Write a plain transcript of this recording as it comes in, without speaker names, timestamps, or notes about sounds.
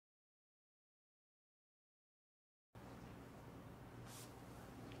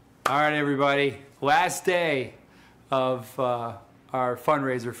All right, everybody. Last day of our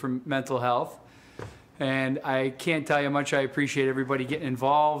fundraiser for mental health. And I can't tell you how much I appreciate everybody getting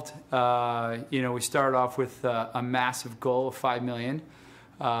involved. We started off with a massive goal of $5 million.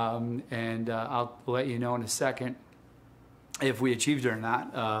 I'll let you know in a second if we achieved it or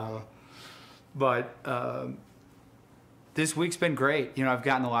not. This week's been great. I've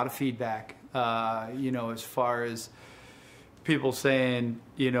gotten a lot of feedback, as far as people saying,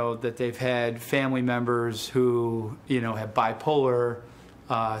 that they've had family members who, have bipolar,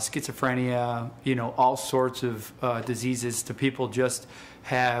 schizophrenia, all sorts of diseases, to people just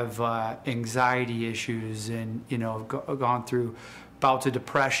have anxiety issues and, gone through bouts of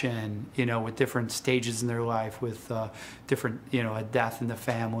depression, with different stages in their life, with different, a death in the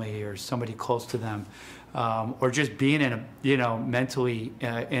family or somebody close to them, or just being in a, mentally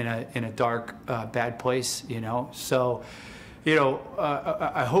in a dark, bad place, So,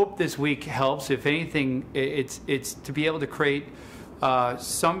 I hope this week helps. If anything, it's to be able to create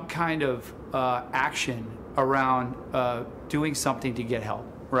some kind of action around doing something to get help,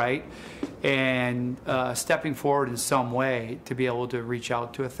 right? And stepping forward in some way to be able to reach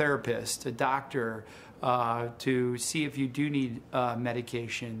out to a therapist, a doctor, to see if you do need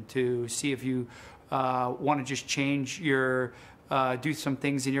medication, to see if you want to just change your, do some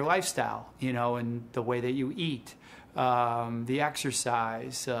things in your lifestyle, and the way that you eat. The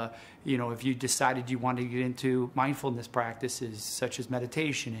exercise, if you decided you wanted to get into mindfulness practices such as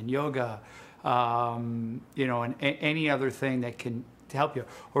meditation and yoga, and any other thing that can help you,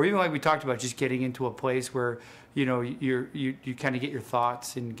 or even like we talked about, just getting into a place where you kind of get your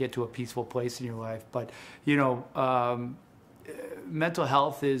thoughts and get to a peaceful place in your life. But mental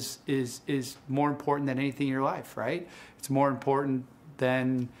health is more important than anything in your life, right? It's more important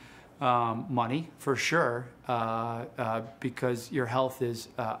than money, for sure, because your health is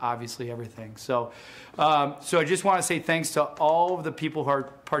obviously everything. So I just want to say thanks to all of the people who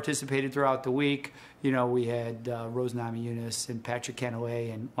participated throughout the week. We had Rose Namajunas and Patrick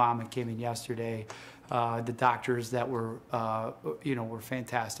Canale and Lama came in yesterday. The doctors that were, were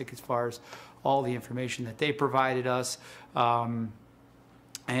fantastic as far as all the information that they provided us. As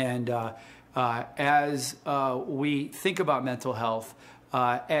we think about mental health,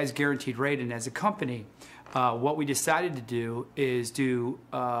 as Guaranteed Rate and as a company, what we decided to do is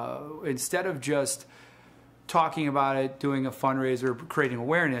instead of just talking about it, doing a fundraiser, creating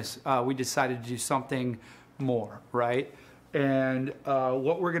awareness, we decided to do something more, right? And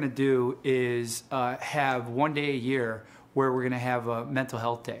what we're going to do is have one day a year where we're going to have a mental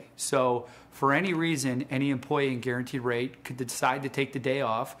health day. So for any reason, any employee in Guaranteed Rate could decide to take the day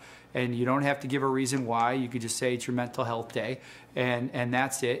off, and you don't have to give a reason why. You could just say it's your mental health day, and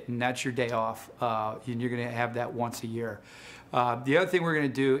that's it, and that's your day off, and you're going to have that once a year. The other thing we're going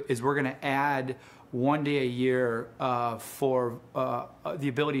to do is we're going to add one day a year for the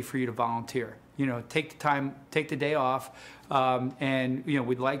ability for you to volunteer. Take the time, take the day off, and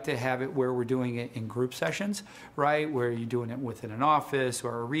we'd like to have it where we're doing it in group sessions, right? Where you're doing it within an office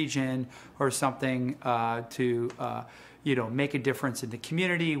or a region or something to make a difference in the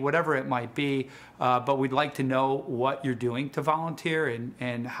community, whatever it might be. But we'd like to know what you're doing to volunteer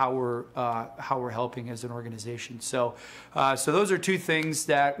and how we're helping as an organization. So those are two things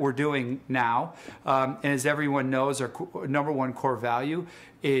that we're doing now. And as everyone knows, our number one core value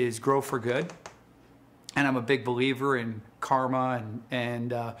is grow for good. And I'm a big believer in karma,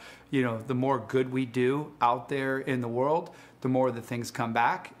 and the more good we do out there in the world, the more the things come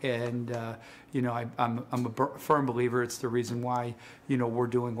back. And I'm a firm believer. It's the reason why we're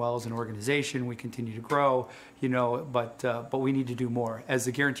doing well as an organization. We continue to grow. But we need to do more. As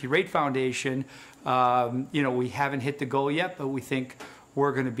the Guaranteed Rate Foundation, we haven't hit the goal yet, but we think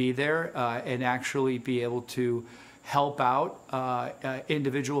we're going to be there and actually be able to help out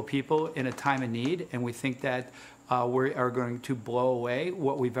individual people in a time of need. And we think that we are going to blow away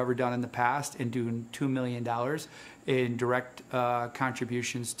what we've ever done in the past and do $2 million in direct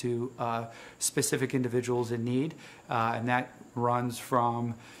contributions to specific individuals in need. And that runs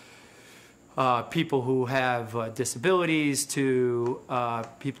from people who have disabilities to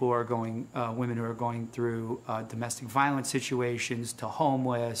people who are women who are going through domestic violence situations, to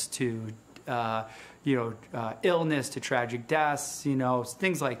homeless, to illness, to tragic deaths,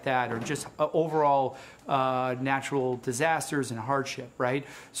 things like that, or just overall natural disasters and hardship, right?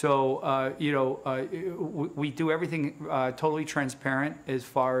 So, we do everything totally transparent as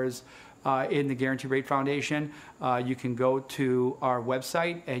far as in the Guaranteed Rate Foundation. You can go to our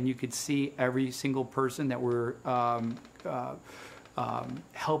website and you can see every single person that we're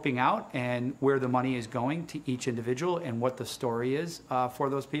helping out and where the money is going to each individual and what the story is for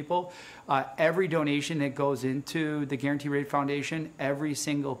those people. Every donation that goes into the Guaranteed Rate Foundation, every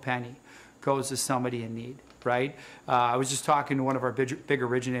single penny goes to somebody in need, right? I was just talking to one of our big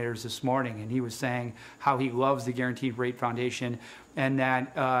originators this morning, and he was saying how he loves the Guaranteed Rate Foundation, and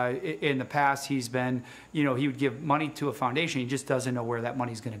that in the past he's been, he would give money to a foundation, he just doesn't know where that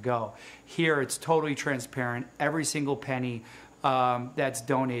money's going to go. Here it's totally transparent. Every single penny that's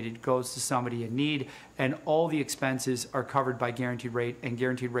donated goes to somebody in need, and all the expenses are covered by Guaranteed Rate, and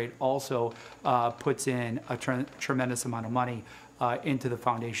Guaranteed Rate also puts in a tremendous amount of money into the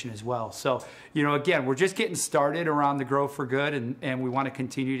foundation as well. So, again, we're just getting started around the Grow for Good, and we want to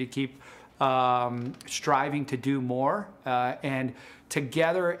continue to keep striving to do more. And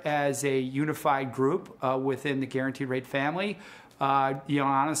together as a unified group within the Guaranteed Rate family,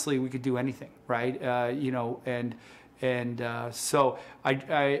 honestly, we could do anything, right? So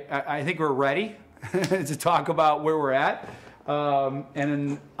I think we're ready to talk about where we're at.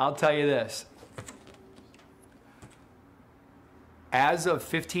 And I'll tell you this. As of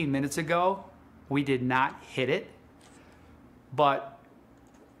 15 minutes ago, we did not hit it, but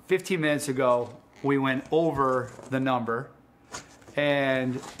 15 minutes ago, we went over the number,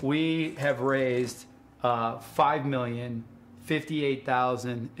 and we have raised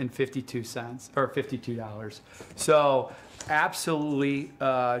 $5,058,052 or $52. So absolutely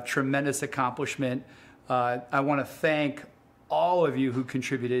tremendous accomplishment. I want to thank all of you who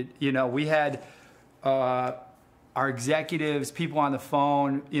contributed. We had our executives, people on the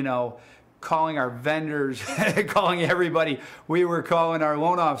phone, calling our vendors, calling everybody. We were calling our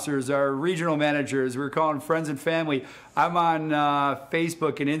loan officers, our regional managers. We were calling friends and family. I'm on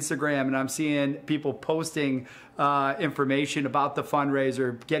Facebook and Instagram, and I'm seeing people posting information about the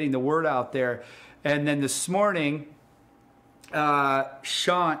fundraiser, getting the word out there. And then this morning,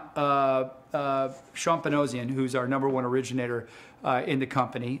 Sean Panosian, who's our #1 originator in the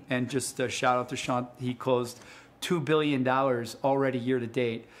company, and just a shout out to Sean, he closed $2 billion already year to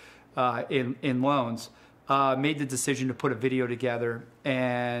date in loans, made the decision to put a video together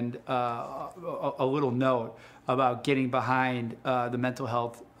and a little note about getting behind the mental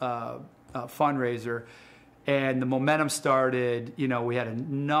health fundraiser. And the momentum started. We had a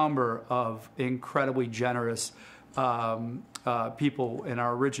number of incredibly generous people, and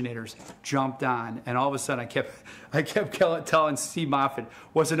our originators jumped on, and all of a sudden I kept telling Steve Moffitt,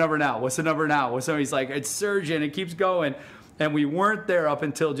 what's the number now? What's the number now? He's like, it's surging, it keeps going. And we weren't there up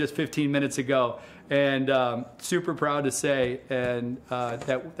until just 15 minutes ago, and super proud to say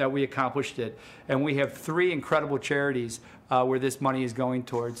that we accomplished it. And we have 3 incredible charities where this money is going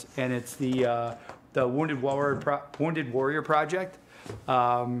towards, and it's the Wounded Warrior Project.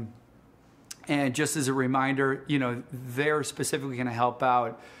 And just as a reminder, they're specifically going to help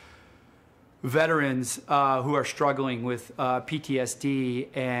out veterans who are struggling with PTSD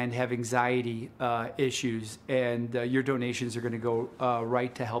and have anxiety issues, and your donations are going to go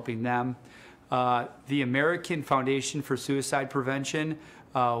right to helping them. The American Foundation for Suicide Prevention,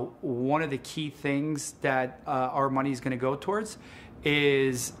 one of the key things that our money is going to go towards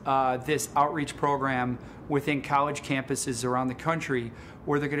is this outreach program within college campuses around the country,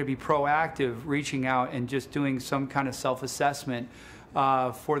 where they're going to be proactive, reaching out and just doing some kind of self-assessment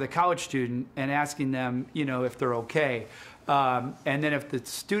for the college student and asking them, if they're okay. And then if the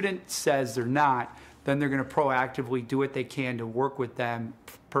student says they're not, then they're going to proactively do what they can to work with them,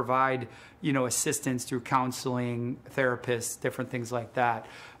 provide, assistance through counseling, therapists, different things like that.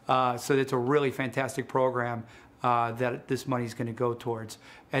 So it's a really fantastic program that this money is going to go towards.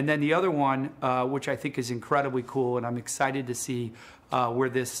 And then the other one, which I think is incredibly cool, and I'm excited to see where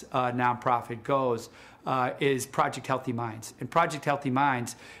this nonprofit goes, is Project Healthy Minds. And Project Healthy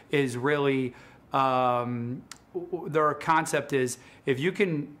Minds is really, their concept is, if you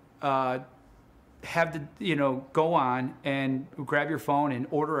can have the, go on and grab your phone and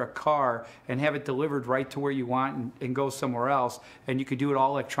order a car and have it delivered right to where you want and go somewhere else, and you could do it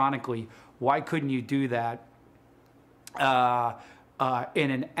all electronically, why couldn't you do that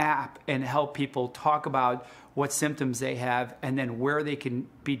in an app and help people talk about what symptoms they have and then where they can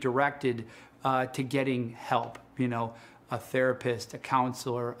be directed to getting help, a therapist, a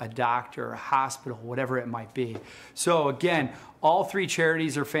counselor, a doctor, a hospital, whatever it might be. So again, all 3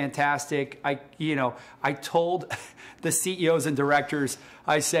 charities are fantastic. I told the CEOs and directors,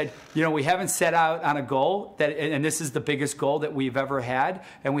 I said, we haven't set out on a goal and this is the biggest goal that we've ever had,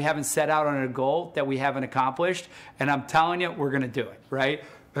 and we haven't set out on a goal that we haven't accomplished, and I'm telling you, we're going to do it, right?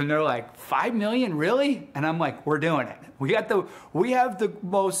 And they're like, 5 million, really? And I'm like, we're doing it. We have the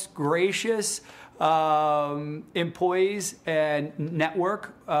most gracious employees and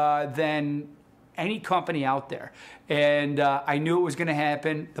network than any company out there. And I knew it was going to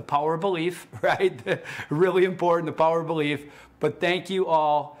happen. The power of belief, right? Really important, the power of belief. But thank you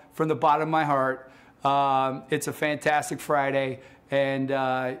all from the bottom of my heart. It's a fantastic Friday. And,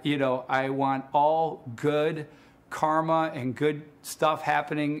 you know, I want all good karma and good stuff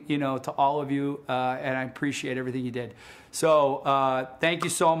happening, you know, to all of you. And I appreciate everything you did. So thank you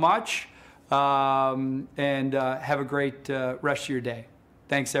so much. And have a great rest of your day.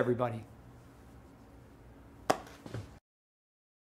 Thanks, everybody.